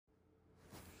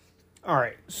All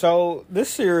right, so this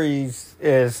series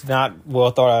is not well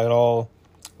thought out at all.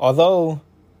 Although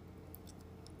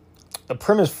the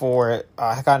premise for it,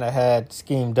 I kind of had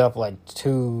schemed up like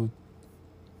 3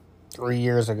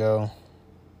 years ago,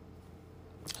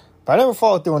 but I never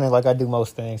followed through on it like I do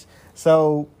most things.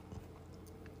 So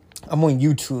I'm on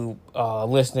YouTube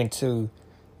listening to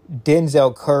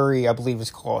Denzel Curry, I believe it's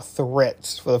called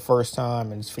Threats, for the first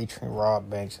time, and it's featuring Rob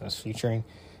Banks, and it's featuring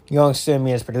Young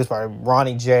Simeon. It's produced by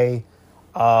Ronnie J.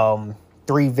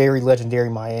 Three very legendary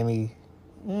Miami,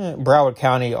 Broward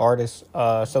County artists,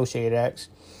 associated acts.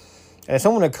 And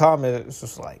someone in the comments was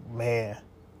just like, man,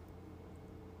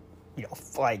 this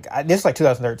is like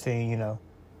 2013,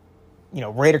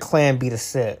 Raider Clan beat a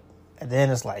set. And then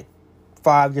it's like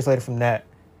 5 years later from that,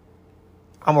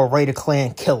 I'm a Raider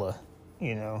Clan killer,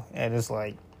 and it's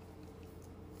like,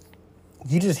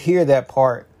 you just hear that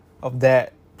part of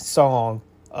that song,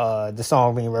 the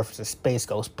song being referenced as Space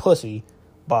Ghost Pussy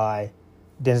by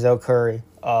Denzel Curry,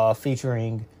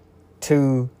 featuring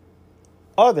two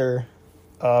other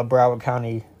Broward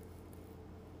County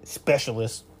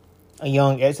specialists, a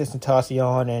young Edson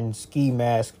Tentacion and Ski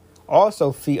Mask,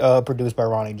 also produced by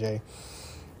Ronnie J.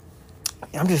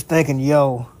 I'm just thinking,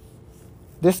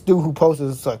 this dude who posted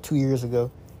this like 2 years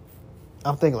ago,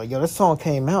 I'm thinking like, this song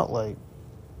came out like,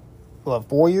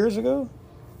 4 years ago?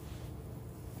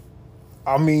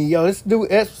 I mean, this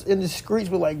dude is in the streets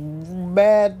with like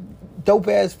mad dope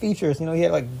ass features. He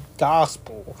had like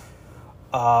gospel,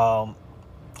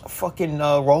 fucking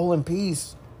Roll in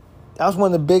Peace. That was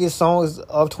one of the biggest songs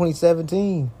of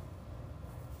 2017.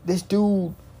 This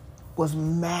dude was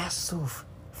massive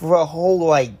for a whole,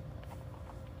 like,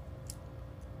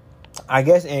 I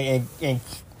guess in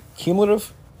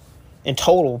cumulative, in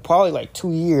total, probably like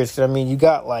 2 years. 'Cause, I mean, you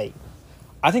got like,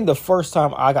 I think the first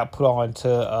time I got put on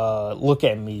to Look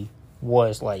at Me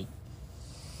was like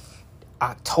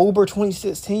October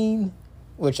 2016,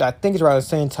 which I think is around the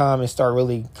same time it started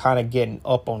really kind of getting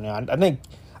up on that.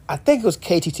 I think it was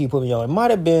KTT put me on. It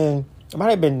might have been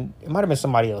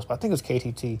somebody else, but I think it was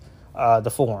KTT,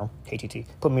 the forum KTT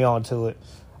put me on to it.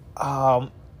 And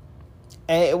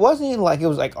it wasn't even like it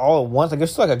was like all at once. Like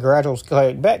it's like a gradual,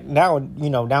 like back now,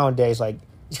 nowadays, like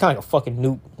it's kind of like a fucking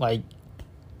nuke. Like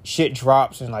shit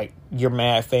drops and like you're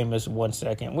mad famous in 1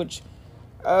 second, which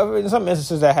in some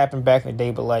instances that happened back in the day,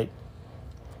 but like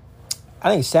I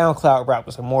think SoundCloud rap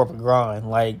was more of a grind.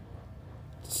 Like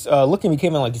Look at Me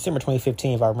came in like December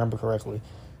 2015 if I remember correctly,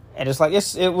 and it's like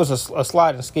it was a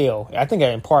sliding scale. I think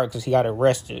in part because he got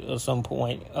arrested at some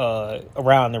point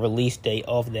around the release date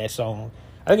of that song.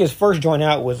 I think his first joint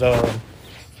out was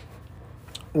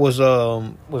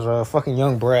fucking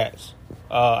Young Brats.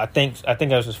 I think that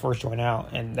was his first joint out,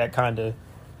 and that kind of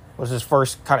was his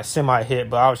first kind of semi hit.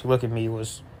 But obviously, Look at Me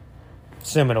was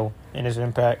seminal in his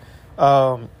impact.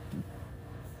 So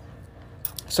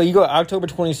you go October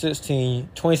 2016,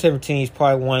 2017. He's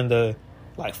probably one of the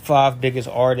like 5 biggest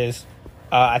artists.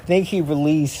 I think he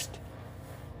released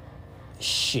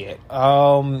Sad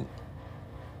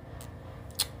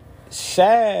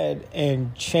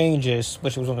and Changes,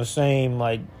 which was on the same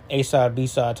like A-side,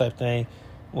 B-side type thing,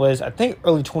 was I think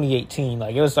early 2018.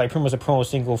 Like it was like pretty much a promo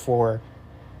single for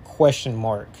Question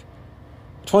Mark.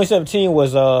 2017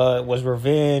 was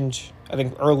Revenge. I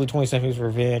think early 2017 was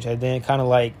Revenge, and then kind of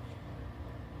like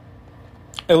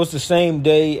it was the same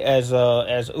day as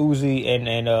Uzi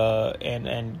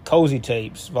and Cozy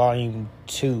Tapes Volume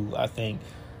 2. I think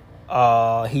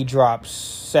he dropped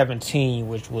 17,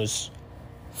 which was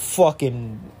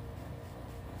fucking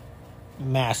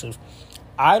massive.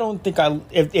 I don't think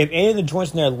if any of the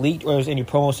joints in there leaked or there was any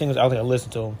promo singles, I don't think I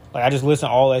listened to them. Like I just listened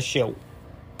to all that shit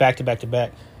back to back to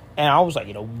back, and I was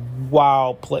like,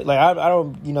 wow, play. Like I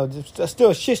don't,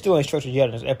 shit still ain't structured yet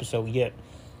in this episode yet.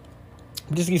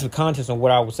 Just to give some context on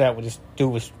what I was at with this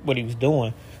dude was what he was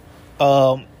doing.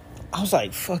 I was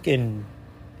like fucking.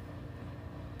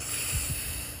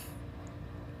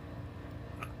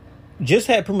 Just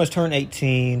had pretty much turned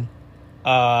 18.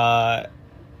 My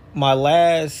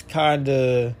last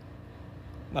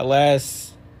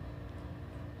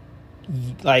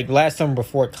summer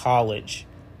before college.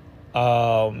 In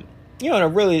a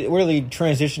really, really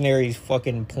transitionary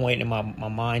fucking point in my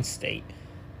mind state.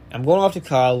 I'm going off to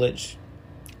college,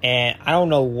 and I don't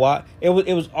know why. It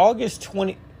was August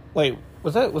 20. Wait,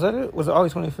 was that it? Was it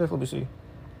August 25th? Let me see.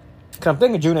 Cause I'm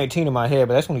thinking June 18 in my head,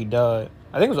 but that's when he died.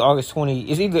 I think it was August 20.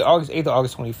 It's either August 8th or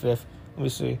August 25th. Let me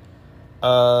see.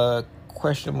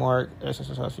 Question mark.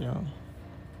 SSS.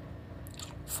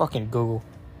 Fucking Google.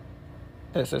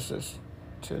 SSS.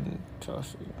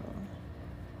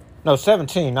 No,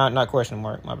 17. Not question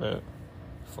mark. My bad.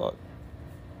 Fuck.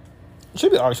 It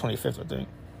should be August 25th, I think.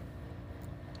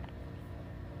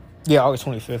 Yeah, August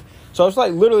 25th. So it's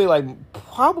like literally like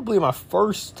probably my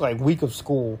first like week of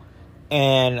school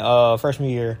and freshman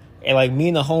year. And like me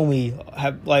and the homie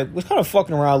have like was kind of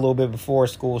fucking around a little bit before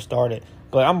school started.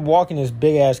 But like, I'm walking this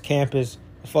big ass campus,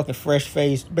 fucking fresh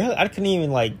faced. Barely, I couldn't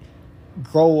even like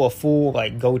grow a full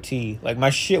like goatee. Like my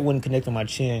shit wouldn't connect to my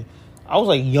chin. I was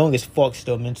like young as fuck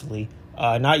still mentally.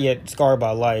 Not yet scarred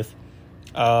by life.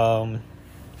 This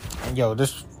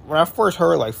when I first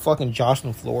heard like fucking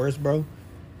Jocelyn Flores, bro.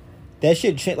 That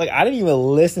shit changed. Like, I didn't even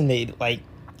listen to, like,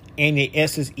 any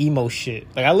S's emo shit.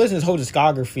 Like, I listened to his whole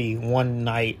discography one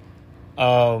night.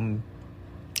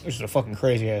 Which is a fucking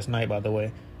crazy-ass night, by the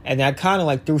way. And I kind of,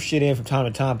 like, threw shit in from time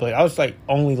to time. But like, I was, like,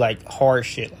 only, like, hard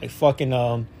shit. Like, fucking,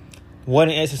 One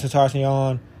in Essence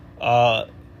Tentacion. I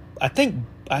think,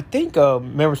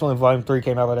 Members Only Volume 3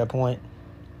 came out by that point.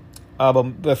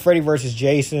 But Freddy vs.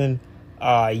 Jason,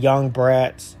 Young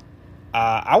Brats.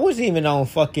 I wasn't even on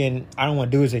fucking I Don't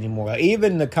Want to Do This Anymore. Like,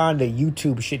 even the kind of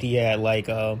YouTube shit he had, like,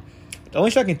 the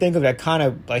only shit I can think of that kind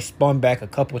of, like, spun back a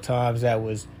couple of times that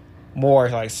was more,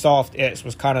 like, soft X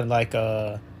was kind of like,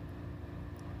 I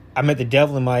Met the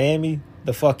Devil in Miami.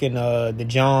 The fucking, the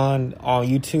John on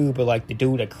YouTube, but, like, the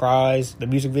dude that cries, the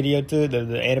music video to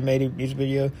the animated music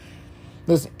video.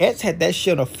 Listen, X had that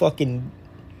shit on a fucking...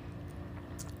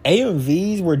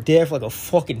 AMVs were dead for, like, a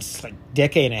fucking, like,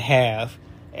 decade and a half.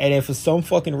 And then for some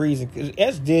fucking reason, because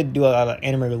S did do a lot of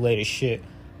anime-related shit,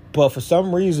 but for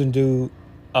some reason, dude,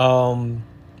 I'm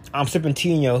Sipping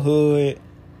Tea in Your Hood,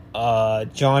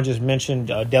 John just mentioned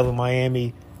Devil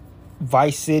Miami,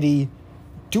 Vice City,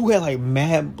 dude had, like,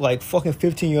 mad, like, fucking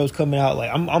 15-year-olds coming out,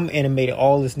 like, I'm animating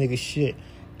all this nigga shit,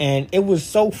 and it was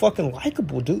so fucking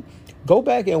likable, dude. Go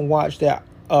back and watch that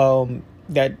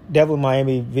Devil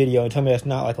Miami video and tell me that's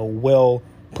not, like, a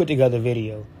well-put-together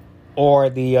video. Or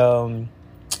the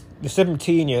Sipping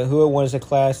Tea in Your Hood one is a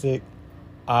classic.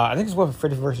 I think it's one for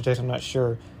Freddy vs. Jason, I'm not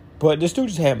sure. But this dude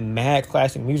just had mad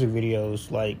classic music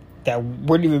videos, like, that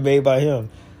weren't even made by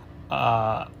him.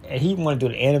 And he wanted to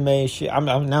do the anime shit. I'm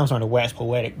now starting to wax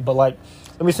poetic. But, like,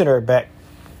 let me send her back.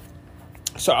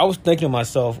 So I was thinking to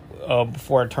myself,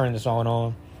 before I turned this on,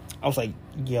 I was like,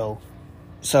 yo,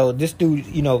 so this dude,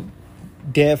 you know,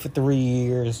 dead for 3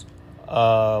 years.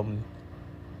 And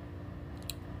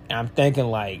I'm thinking,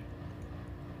 like,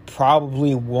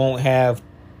 probably won't have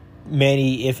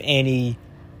many, if any,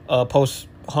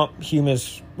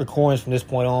 post-humans recordings from this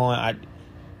point on.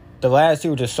 The last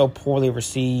two were just so poorly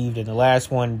received, and the last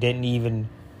one didn't even...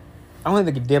 I don't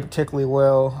think it did particularly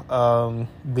well.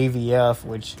 BVF,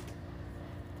 which...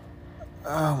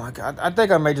 Oh, my God. I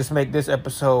think I may just make this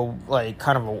episode, like,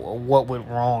 kind of a what went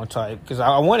wrong type, because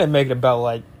I want to make it about,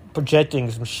 like, projecting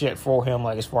some shit for him,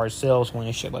 like as far as sales win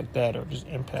and shit like that, or just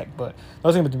impact. But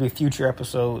those are going to be future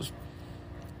episodes.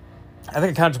 I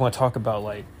think I kind of just want to talk about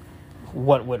like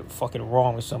what went fucking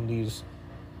wrong with some of these.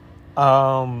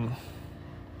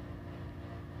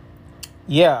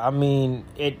 Yeah, I mean,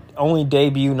 it only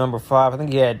debuted number 5. I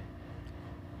think he had,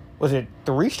 was it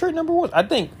 3 straight number 1s? I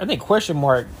think question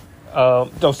mark.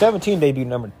 17 debuted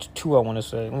number 2. I want to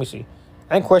say. Let me see.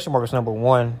 I think question mark was number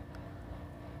 1.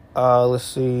 Let's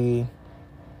see.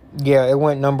 Yeah, it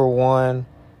went number 1.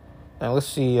 And let's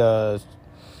see,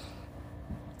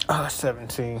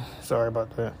 17. Sorry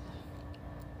about that.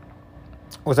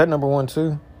 Was that number 1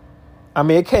 too? I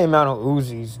mean, it came out on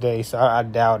Uzi's day, so I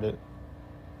doubt it.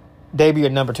 Debut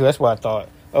at number 2, that's what I thought.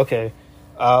 Okay.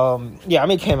 Yeah, I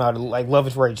mean, it came out like Love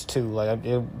is Rage 2. Like,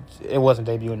 it wasn't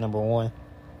debut at number 1.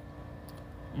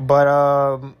 But,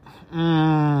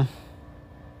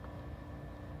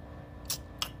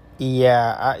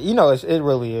 yeah, it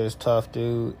really is tough,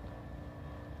 dude.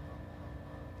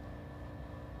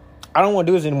 I Don't Want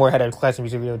to Do This Anymore had a classic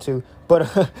music video too, but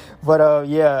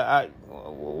yeah.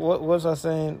 What was I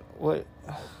saying? What?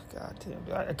 God damn,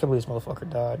 dude, I can't believe this motherfucker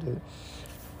died, dude.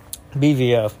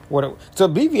 BVF. So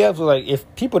BVF was like,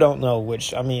 if people don't know,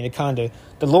 which I mean, the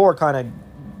lore kind of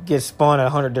gets spun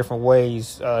 100 different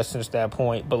ways since that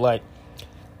point, but like.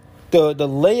 The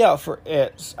layout for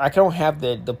it, I don't have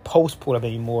the post pulled up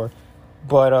anymore,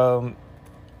 but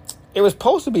it was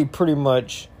supposed to be pretty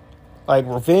much like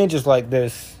Revenge is like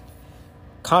this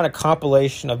kind of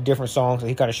compilation of different songs that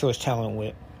he kind of shows his talent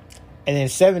with, and then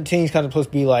 17 is kind of supposed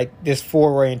to be like this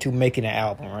foray into making an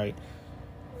album, right?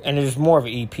 And it was more of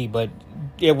an EP, but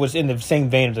it was in the same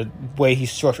vein of the way he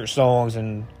structured songs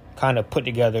and kind of put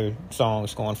together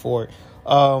songs going forward.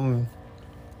 And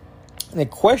the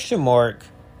question mark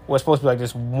was supposed to be like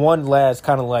this one last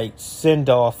kind of like send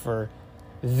off for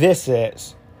this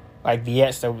X, like the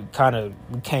X that we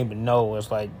came to know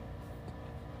as like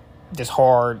this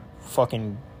hard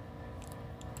fucking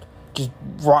just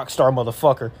rock star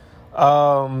motherfucker.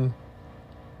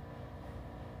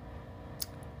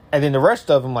 And then the rest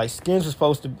of them, like Skins was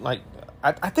supposed to like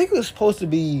I think it was supposed to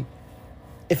be,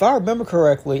 if I remember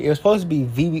correctly, it was supposed to be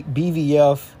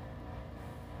BVF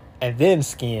and then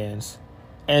Skins,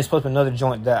 and it's supposed to be another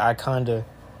joint that I kind of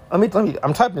let me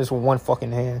I'm typing this with one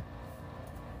fucking hand.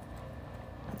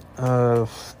 God,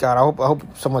 I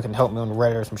hope someone can help me on the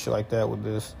Reddit or some shit like that with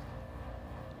this.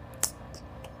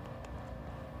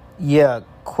 Yeah,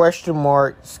 question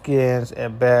mark, Skins,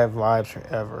 and Bad Vibes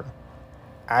Forever.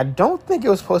 I don't think it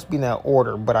was supposed to be in that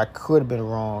order, but I could have been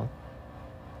wrong.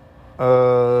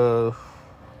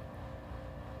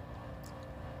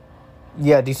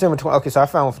 Yeah, December 20. Okay, so I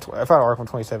found an article from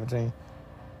 2017.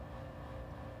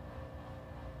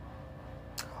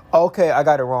 Okay, I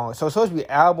got it wrong. So it's supposed to be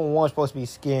album 1 is supposed to be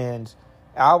Skins,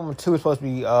 album 2 is supposed to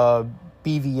be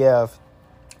BVF,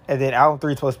 and then album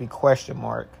 3 is supposed to be question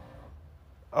mark.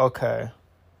 Okay.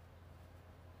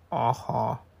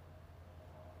 Uh-huh.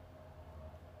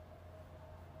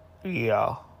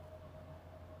 Yeah.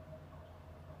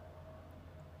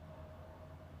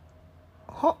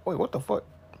 Huh? Wait, what the fuck?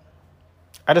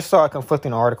 I just saw a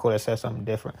conflicting article that said something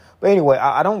different. But anyway,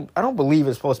 I don't believe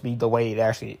it's supposed to be the way it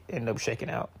actually ended up shaking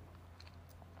out.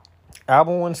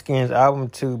 Album 1 Skins, album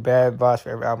 2 Bad Vibes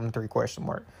Forever, album 3 question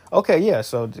mark. Okay, yeah.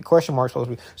 So the question mark supposed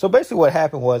to be. So basically, what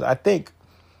happened was I think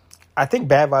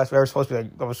Bad Vibes Forever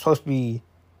was supposed to be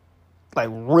like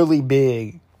really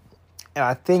big, and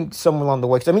I think somewhere along the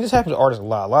way, because I mean this happens to artists a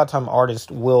lot. A lot of time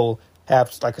artists will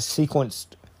have like a sequenced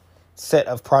set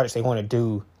of projects they want to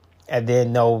do, and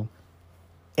then they'll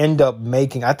end up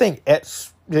making. I think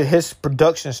his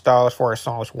production style as far as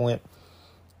songs went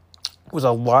was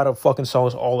a lot of fucking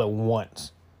songs all at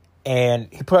once, and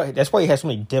that's why he has so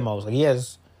many demos. Like he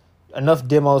has enough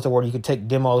demos to where you could take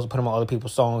demos and put them on other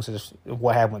people's songs. Is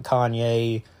what happened with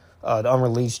Kanye, the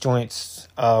unreleased joints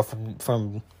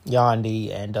from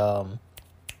Yandhi, and I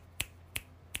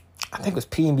think it was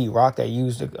P&B Rock that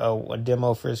used a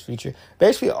demo for his feature.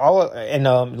 Basically, and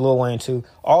Lil Wayne too.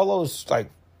 All those like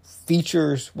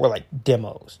features were like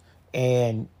demos,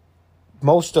 and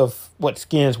most of what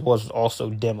Skins was also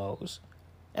demos,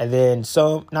 and then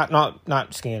some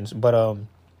not Skins, but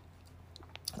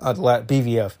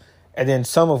BVF, and then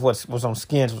some of what was on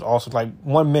Skins was also like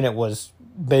 1 minute was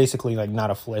basically like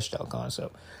not a fleshed out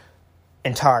concept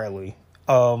entirely.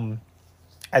 And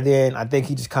then I think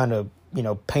he just kind of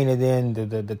painted in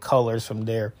the colors from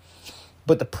there.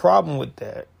 But the problem with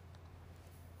that,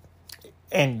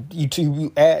 and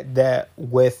you add that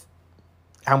with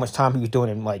how much time he was doing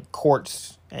in like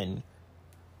courts and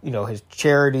his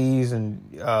charities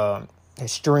and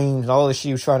his streams and all the shit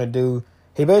he was trying to do,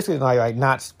 he basically like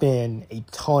not spend a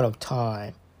ton of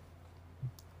time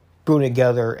putting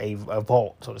together a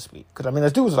vault, so to speak. Because I mean,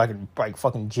 this dude was like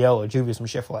fucking jail or juvie or some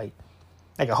shit for like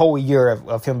a whole year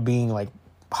of him being like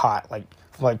hot, like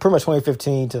from like pretty much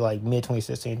 2015 to like mid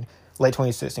 2016, late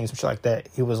 2016, some shit like that.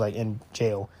 He was like in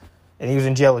jail, and he was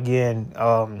in jail again.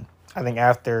 I think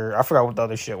after, I forgot what the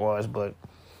other shit was, but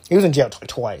he was in jail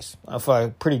twice for a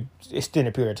pretty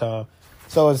extended period of time.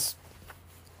 So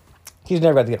he's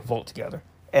never got to get a vault together,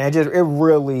 and it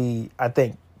really, I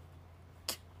think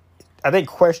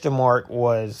question mark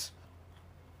was,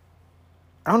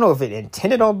 I don't know if it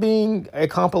intended on being a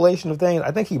compilation of things.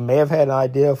 I think he may have had an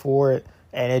idea for it,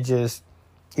 and he just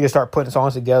started putting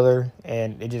songs together,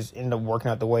 and it just ended up working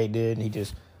out the way it did, and he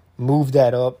just moved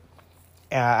that up.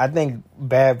 And I think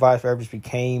Bad Vibes Forever just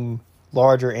became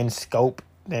larger in scope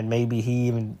than maybe he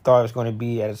even thought it was going to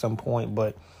be at some point.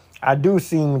 But I do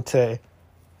seem to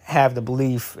have the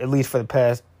belief, at least for the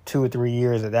past 2 or 3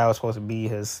 years, that was supposed to be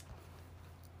his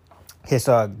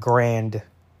grand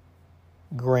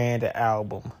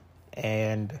album.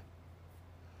 And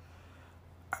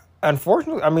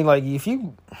unfortunately, I mean, like if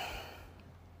you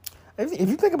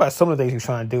think about some of the things he's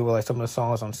trying to do with like some of the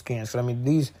songs on Skins, because I mean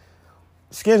these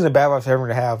Skins and Bad Vibes Forever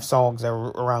to have songs that were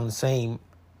around the same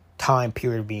time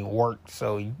period being worked.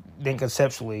 So then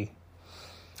conceptually,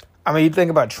 I mean, you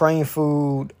think about Train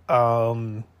Food,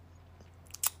 that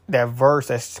verse,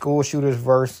 that School Shooters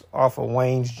verse off of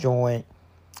Wayne's joint,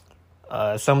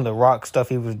 some of the rock stuff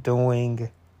he was doing.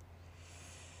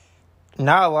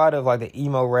 Not a lot of like the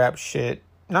emo rap shit,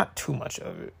 not too much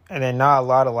of it. And then not a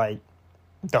lot of like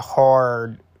the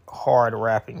hard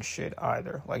rapping shit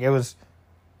either. Like it was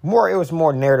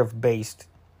more narrative based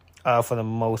for the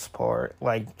most part.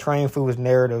 Like Train Food was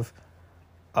narrative.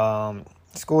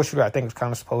 School Shooter I think was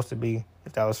kind of supposed to be,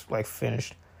 if that was like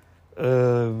finished.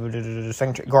 The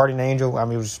second Guardian Angel, I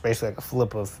mean, it was basically like a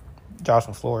flip of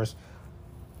Jocelyn Flores.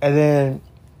 And then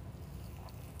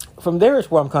from there is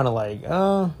where I'm kind of like,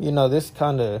 this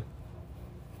kind of,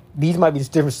 these might be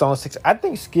just different songs. I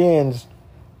think Skins,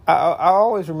 I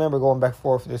always remember going back and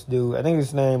forth with this dude. I think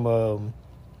his name,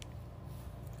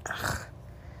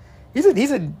 he's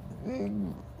a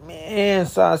man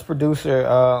size producer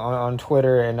on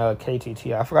Twitter and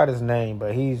KTT. I forgot his name,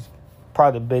 but he's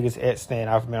probably the biggest Ed stan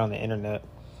I've met on the internet.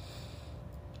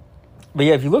 But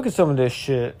yeah, if you look at some of this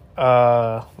shit,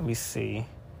 let me see.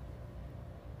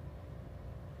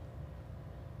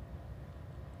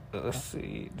 Let's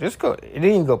see. It didn't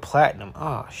even go platinum.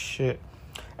 Oh shit.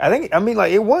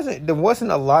 There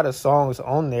wasn't a lot of songs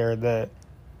on there that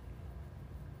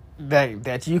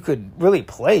you could really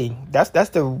play. That's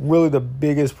really the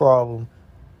biggest problem.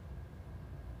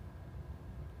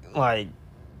 Like,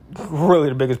 really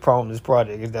the biggest problem with this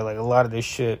project is that like a lot of this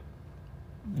shit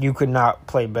you could not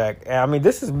play back. And I mean,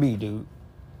 this is me, dude.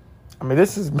 I mean,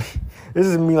 this is me. This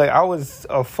is me. Like, I was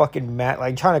a fucking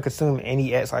like trying to consume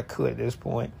any X I could at this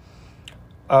point.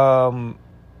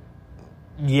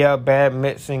 Yeah, Bad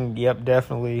mixing. Yep,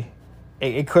 definitely.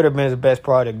 It could have been his best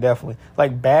project, definitely.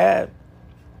 Like, Bad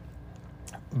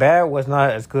was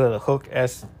not as good a hook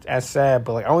as Sad,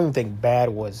 but like I don't even think Bad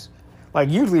was, like,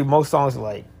 usually most songs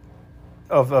like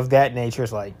of that nature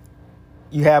is like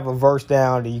you have a verse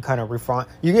down and you kind of refine.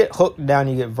 You get hook down,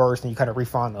 you get verse, and you kind of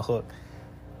refine the hook.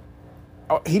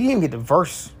 Oh, he didn't even get the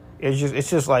verse. It's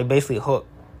just like basically a hook.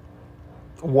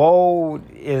 Whoa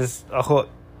is a hook.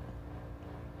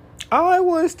 I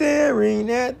was staring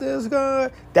at the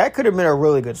sky. That could have been a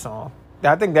really good song.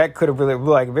 I think that could have really,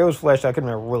 like, if it was fleshed out, that could have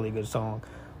been a really good song.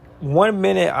 1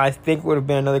 Minute, I think, would have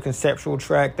been another conceptual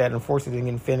track that unfortunately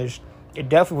didn't get finished. It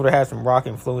definitely would have had some rock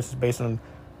influences based on,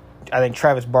 I think,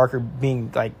 Travis Barker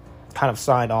being, like, kind of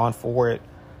signed on for it.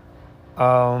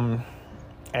 And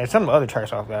some of the other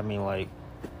tracks off that, I mean, like,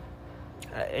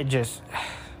 it just...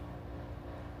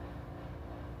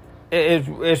 It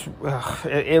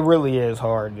really is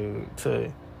hard, dude, to...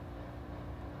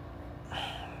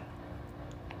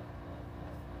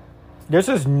 There's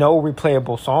just no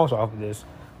replayable songs off of this.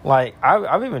 Like,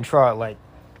 I've even tried, like...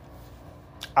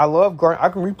 I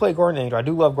can replay Garden Angel. I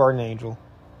do love Garden Angel.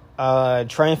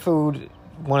 Train Food,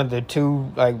 one of the two,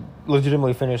 like,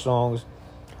 legitimately finished songs.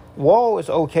 Whoa is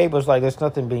okay, but it's like there's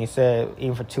nothing being said,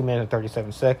 even for 2 minutes and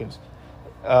 37 seconds.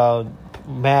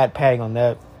 Mad padding on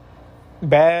that.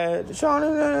 Bad,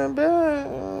 Sean,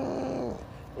 bad.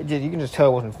 You can just tell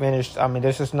it wasn't finished. I mean,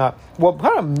 there's just not... What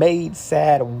kind of made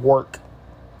Sad work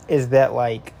is that,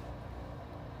 like,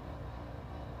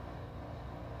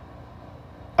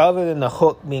 other than the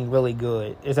hook being really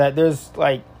good, is that there's,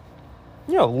 like,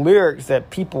 lyrics that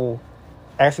people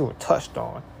actually were touched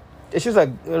on. It's just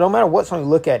like, no matter what song you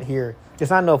look at here,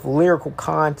 there's not enough lyrical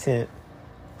content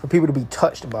for people to be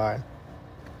touched by.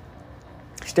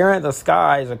 Staring at the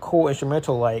Sky is a cool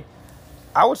instrumental. Like,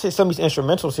 I would say some of these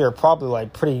instrumentals here are probably,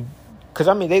 like, pretty... Because,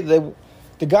 I mean, the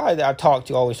guy that I talked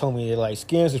to always told me that, like,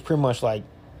 Skins is pretty much, like,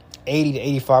 80 to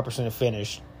 85%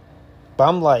 finished. But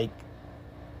I'm like,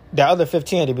 the other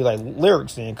 15 to be, like,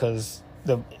 lyrics in, because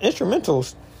the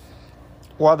instrumentals,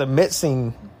 while the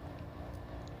mixing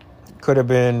could have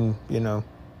been, could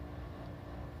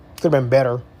have been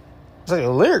better, it's like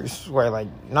the lyrics were, like,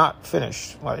 not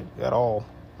finished, like, at all.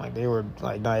 Like, they were,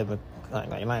 like, not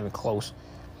even close.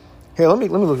 Here, let me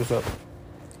look this up.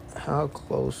 How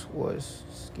close was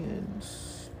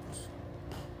Skins?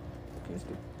 Against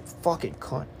the fucking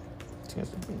cunt.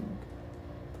 Against the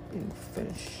being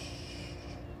finished.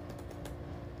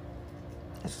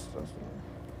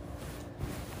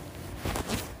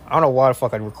 I don't know why the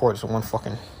fuck I record this with one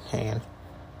fucking hand.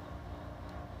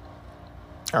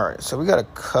 Alright, so we got a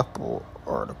couple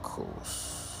articles.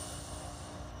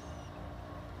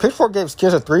 Pitchfork gave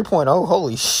Skins a 3.0.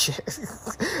 Holy shit.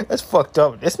 That's fucked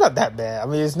up. It's not that bad. I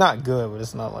mean, it's not good, but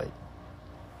it's not like...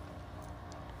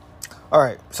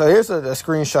 Alright, so here's a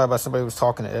screenshot by somebody who was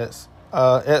talking to Ets.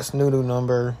 Ets new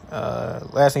number.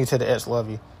 Last thing he said to Ets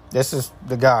love you. This is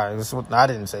the guy. I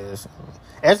didn't say this.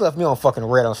 Ets left me on fucking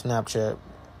red on Snapchat,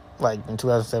 like, in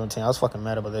 2017. I was fucking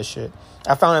mad about this shit.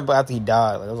 I found out after he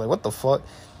died. Like, I was like, what the fuck?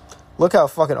 Look how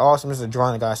fucking awesome this is a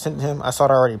drawing the guy sent him. I saw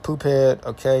it already. Poophead.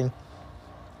 Okay.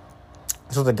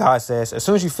 This is what the guy says. As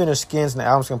soon as you finish Skins and the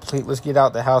album's complete, let's get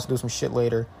out the house and do some shit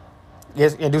later.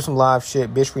 Yes, and do some live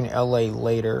shit. Bitch, we in LA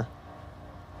later.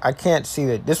 I can't see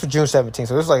that. This was June 17th,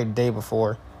 so this was like a day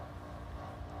before.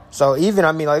 So even,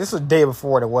 I mean, like, this was a day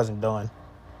before it wasn't done.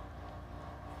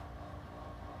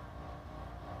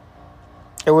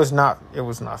 It was not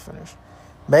finished.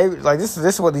 Maybe, like, this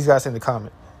is what these guys say in the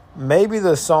comment. Maybe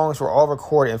the songs were all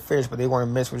recorded and finished, but they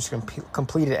weren't mixed, which was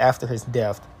completed after his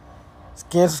death.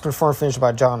 Skins was confirmed finished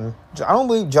by John. I don't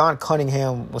believe John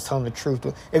Cunningham was telling the truth.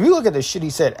 If you look at the shit he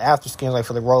said after Skins, like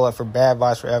for the roll up for Bad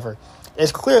Vibes Forever,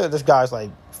 it's clear that this guy's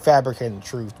like fabricating the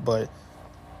truth. But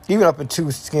even up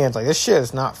into Skins, like this shit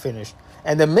is not finished.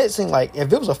 And the mixing, like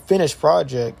if it was a finished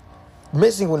project,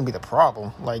 mixing wouldn't be the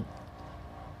problem. Like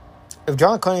if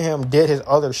John Cunningham did his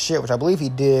other shit, which I believe he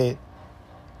did,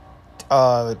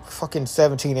 fucking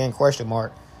 17 and question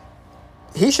mark,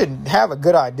 he should have a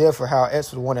good idea for how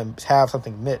X would want to have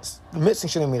something mixed. The mixing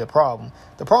shouldn't be the problem.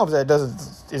 The problem is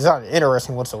that it's not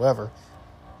interesting whatsoever.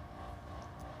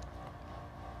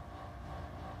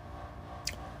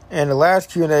 And the last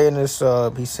Q&A in this,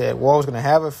 he said, Wall was going to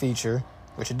have a feature,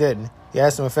 which it didn't. He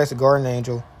had some effects of Guardian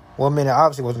Angel. 1 minute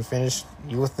obviously wasn't finished,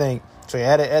 you would think. So he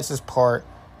added X's part,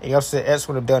 and he also said X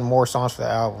would have done more songs for the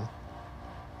album.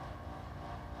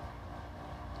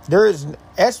 There is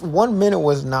 1 minute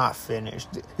was not finished.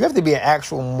 You have to be an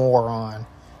actual moron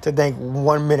to think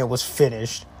 1 minute was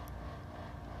finished.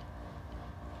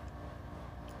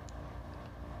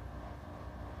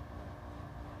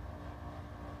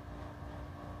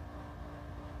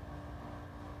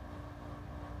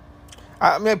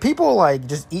 I mean, people like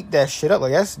just eat that shit up.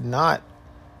 Like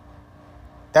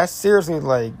that's seriously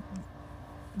like,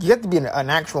 you have to be an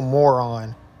actual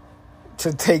moron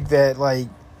to take that like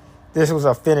this was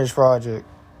a finished project.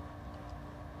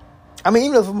 I mean,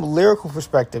 even from a lyrical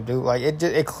perspective, dude, like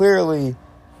it clearly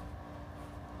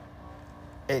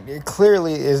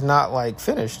is not like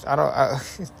finished.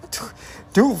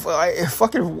 Dude,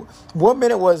 fucking 1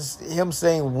 minute was him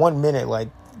saying 1 minute like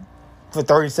for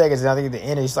 30 seconds, and I think at the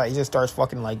end he's like he just starts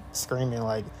fucking like screaming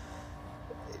like,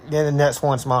 then the next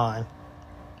one's mine.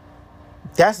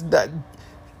 That's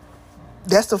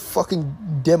the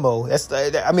fucking demo.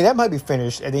 I mean, that might be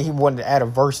finished, and then he wanted to add a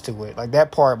verse to it. Like,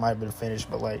 that part might have been finished,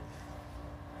 but, like,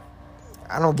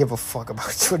 I don't give a fuck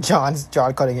about what John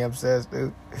Cunningham says,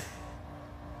 dude.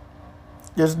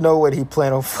 There's no way he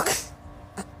planned on fucking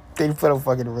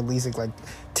releasing, like,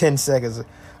 10 seconds.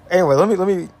 Anyway, let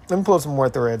me pull up some more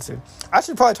threads here. I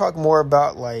should probably talk more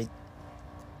about, like,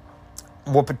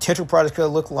 what potential projects could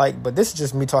look like, but this is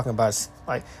just me talking about,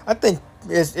 like, I think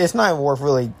it's not even worth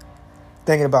really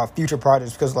thinking about future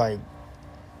projects, because like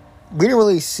we didn't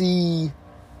really see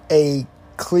a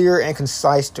clear and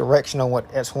concise direction on what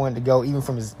X wanted to go, even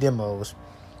from his demos,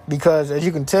 because as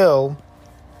you can tell,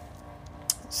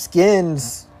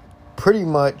 Skins pretty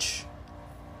much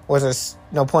was a,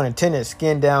 no pun intended,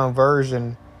 skinned down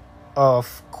version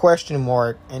of question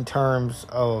mark in terms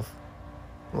of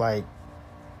like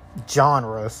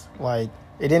genres. Like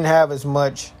it didn't have as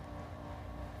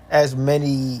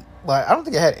many. Like, I don't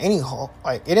think it had any,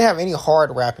 like, it didn't have any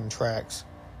hard rapping tracks.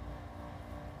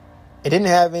 It didn't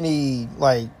have any,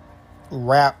 like,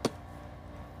 rap,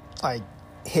 like,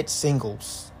 hit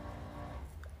singles.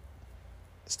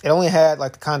 It only had,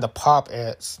 like, the kind of pop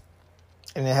hits.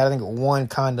 And it had, I think, one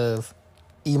kind of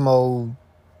emo,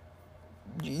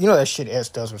 you know that shit S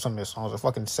does with some of his songs, the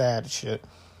fucking sad shit.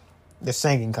 The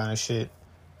singing kind of shit.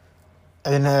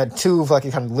 And then it had two,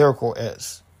 like, kind of lyrical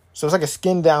S. So it's like a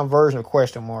skinned down version of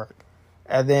question mark.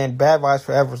 And then Bad Vibes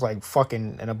Forever was like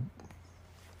fucking I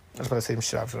was about to say some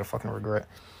shit I was gonna fucking regret.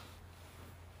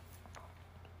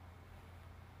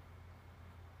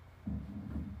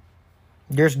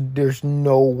 There's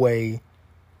no way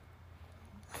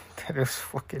that is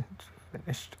fucking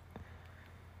finished.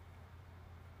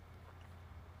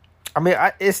 I mean,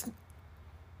 I don't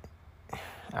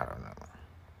know.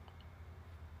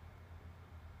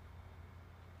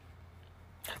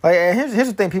 Like, here's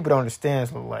the thing people don't understand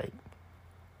is, like,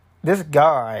 this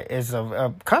guy is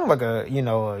a kind of like a, you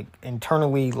know, like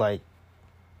internally, like,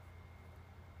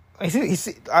 I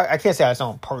can't say I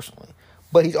saw him personally,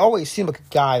 but he's always seemed like a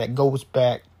guy that goes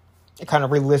back and kind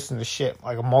of re-listens to shit,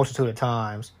 like, a multitude of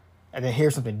times, and then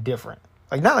hears something different.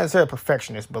 Like, not necessarily a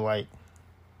perfectionist, but, like,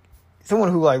 someone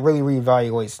who, like, really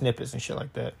reevaluates snippets and shit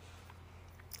like that.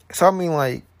 So, I mean,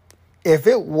 like, if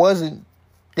it wasn't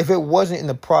in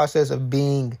the process of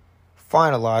being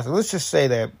finalized, let's just say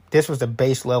that this was the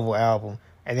base level album,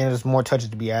 and then there's more touches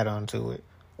to be added onto it,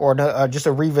 or just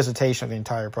a revisitation of the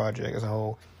entire project as a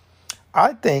whole,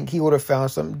 I think he would have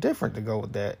found something different to go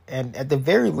with that. And at the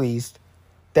very least,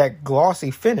 that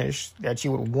glossy finish that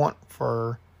you would want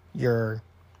for your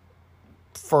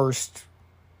first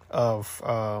of,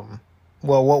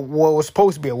 what was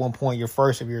supposed to be at one point your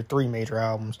first of your 3 major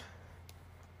albums,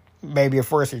 maybe your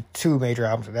first or 2 major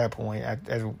albums at that point,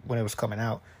 as when it was coming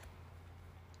out.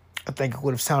 I think it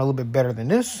would have sounded a little bit better than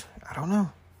this. I don't know.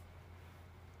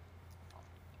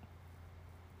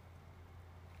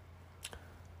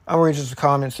 I'm reading just the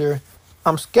comments here.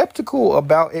 I'm skeptical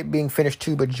about it being finished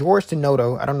too, but George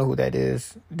Denoto, I don't know who that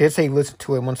is, did say he listened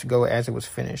to it months ago as it was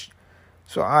finished.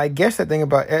 So I guess the thing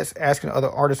about us asking other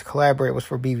artists to collaborate was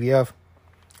for BVF,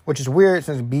 which is weird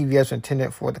since BVF's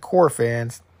intended for the core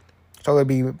fans. So it'd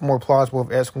be more plausible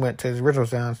if S went to his original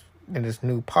sounds than his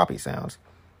new poppy sounds.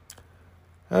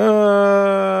 Thank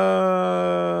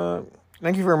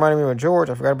you for reminding me of George.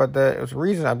 I forgot about that. It was a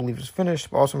reason I believe it's finished,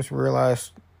 but also makes me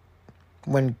realize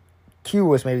when Q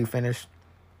was maybe finished.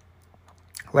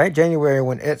 Late January,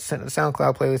 when Ed sent the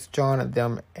SoundCloud playlist to John and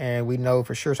them, and we know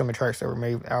for sure some of the tracks that were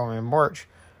made out in March,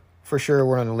 for sure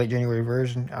were on the late January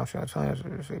version. I'm sure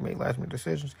they made last minute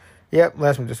decisions. Yep,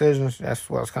 last minute decisions. That's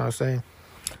what I was kind of saying.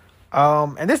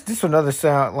 And this is another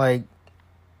sound like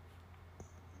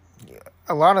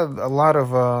a lot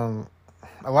of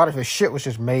his shit was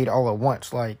just made all at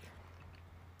once. Like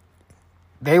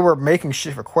they were making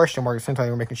shit for Question Mark, at the same time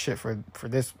they were making shit for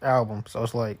this album. So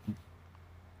it's like,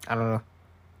 I don't know.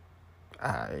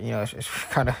 It's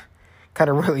kind of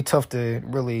really tough to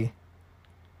really.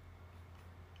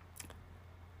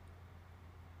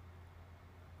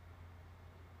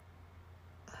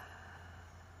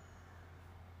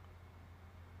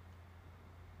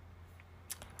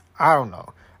 I don't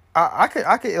know. I could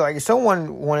like if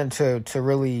someone wanted to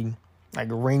really like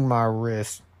wring my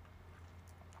wrist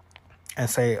and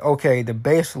say, okay, the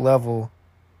base level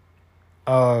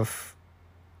of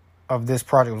this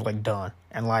project was like done,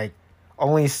 and like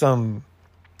only some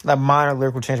like minor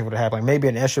lyrical change would have happened, like maybe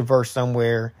an extra verse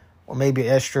somewhere, or maybe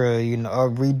an extra, a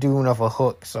redoing of a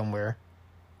hook somewhere.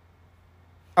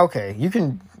 Okay, you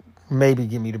can maybe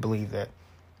get me to believe that,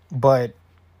 but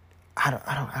I don't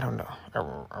know.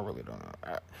 I really don't know.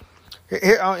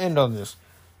 Here, I'll end on this.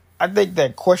 I think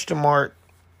that Question Mark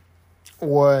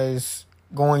was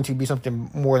going to be something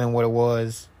more than what it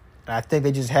was. And I think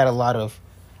they just had a lot of.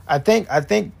 I think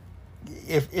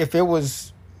if it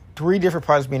was 3 different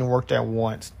projects being worked at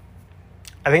once,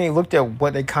 I think they looked at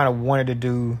what they kind of wanted to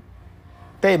do.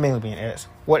 They mainly being S.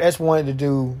 What S wanted to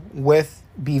do with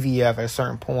BVF at a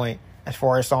certain point, as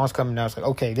far as songs coming out, it's like,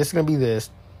 okay, this is gonna be this.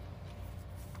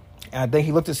 And I think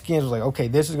he looked at Skins and was like, okay,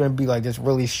 this is going to be like this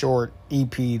really short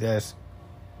EP that's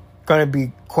going to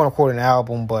be quote unquote an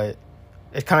album, but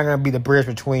it's kind of going to be the bridge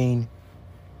between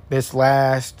this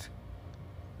last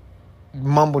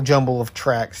mumble jumble of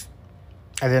tracks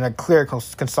and then a clear,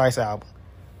 concise album.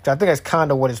 So I think that's kind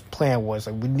of what his plan was.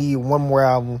 Like, we need one more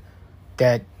album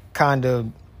that kind of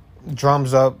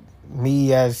drums up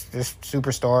me as this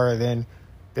superstar, and then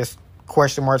this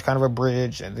Question Mark's kind of a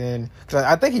bridge, and then because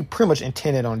I think he pretty much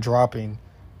intended on dropping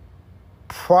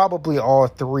probably all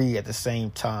 3 at the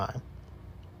same time,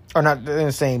 or not in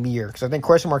the same year, because I think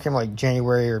Question Mark came like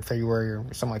January or February or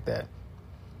something like that,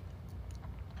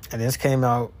 and this came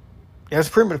out. It was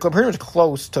pretty much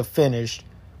close to finished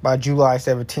by July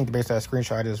 17th, based on that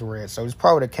screenshot I just read. So it's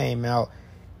probably that came out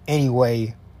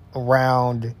anyway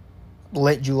around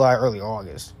late July, early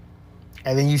August,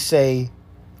 and then you say,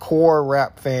 core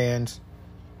rap fans,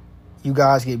 you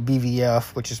guys get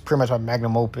BVF, which is pretty much our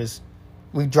magnum opus.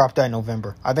 We dropped that in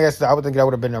November. I would think that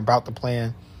would have been about the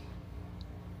plan.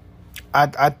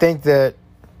 I think this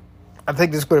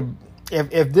would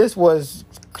have, if this was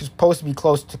supposed to be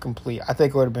close to complete, I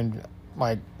think it would have been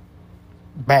like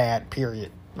bad,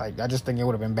 period. Like, I just think it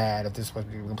would have been bad if this was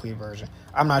the complete version.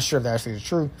 I'm not sure if that actually is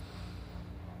true,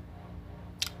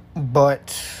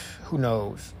 but who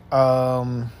knows?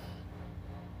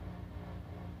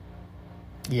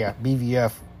 Yeah,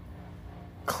 BVF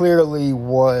clearly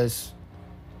was,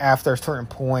 after a certain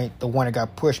point, the one that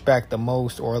got pushed back the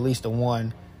most, or at least the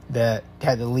one that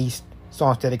had the least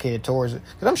songs dedicated towards it.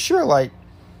 Because I'm sure, like,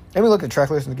 let me look at the track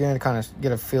list again to kind of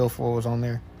get a feel for what was on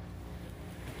there.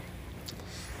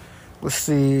 Let's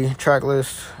see, track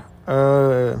list.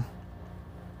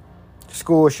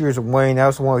 School Shooters of Wayne, that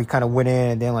was the one we kind of went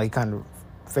in and then, like, kind of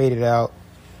faded out.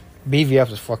 BVF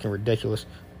was fucking ridiculous.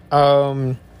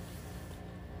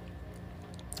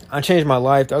 I Changed My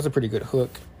Life. That was a pretty good hook.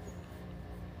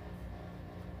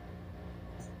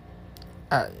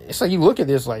 It's like you look at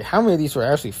this, like, how many of these were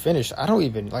actually finished? I don't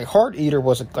even, like, Heart Eater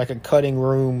was like a cutting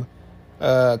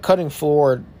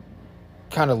floor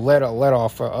kind of let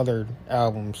off for other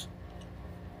albums.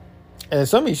 And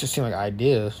some of these just seem like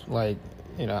ideas. Like,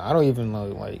 I don't even know,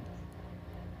 like,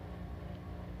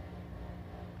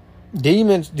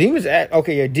 Demons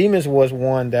was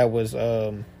one that was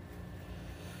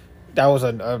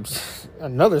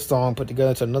another song put together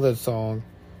into another song.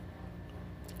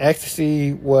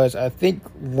 Ecstasy was, I think,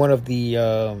 one of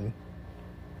the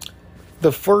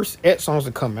first Et songs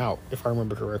to come out, if I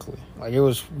remember correctly. Like, it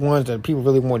was ones that people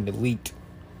really wanted to leak.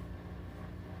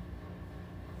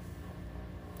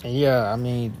 And yeah, I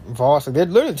mean, Voss, like, they're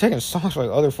literally taking songs from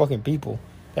like other fucking people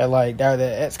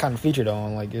that's kind of featured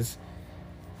on. Like it's,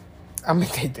 I mean,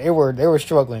 they were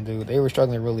struggling, dude. They were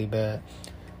struggling really bad.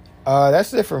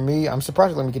 That's it for me. I'm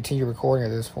surprised they let me continue recording at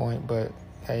this point, but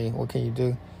hey, what can you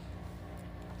do?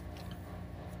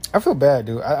 I feel bad,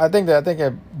 dude. I think at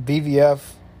BVF,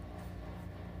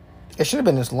 it should have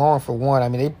been this long for one. I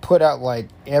mean, they put out like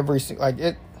like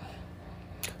it.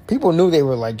 People knew they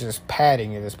were like just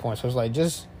padding at this point, so it's like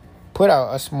just put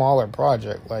out a smaller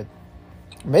project. Like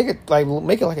make it like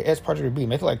an S project to be.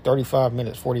 Make it like 35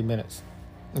 minutes, 40 minutes,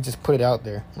 and just put it out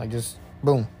there. Like just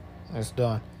boom, it's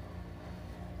done.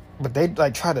 But they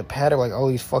like try to pad it like all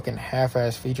these fucking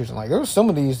half-ass features, and like there was some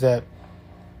of these that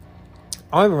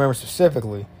I don't even remember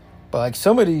specifically, but like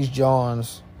some of these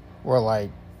Johns were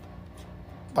like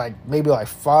maybe like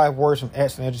 5 words from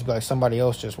S, and they'd just be like somebody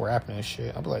else just rapping and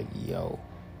shit. I'd be like, yo,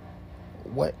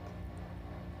 what?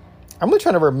 I'm really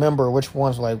trying to remember which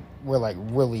ones like were like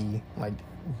really like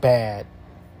bad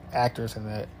actors in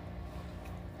that.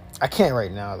 I can't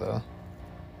right now though.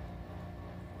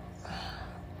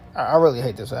 I really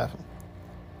hate this happening.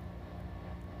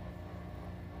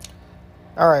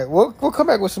 All right, we'll come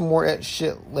back with some more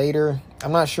shit later.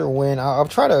 I'm not sure when. I'll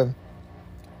try to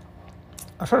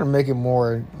make it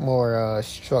more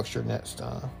structured next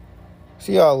time.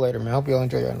 See y'all later, man. Hope y'all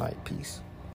enjoy your night. Peace.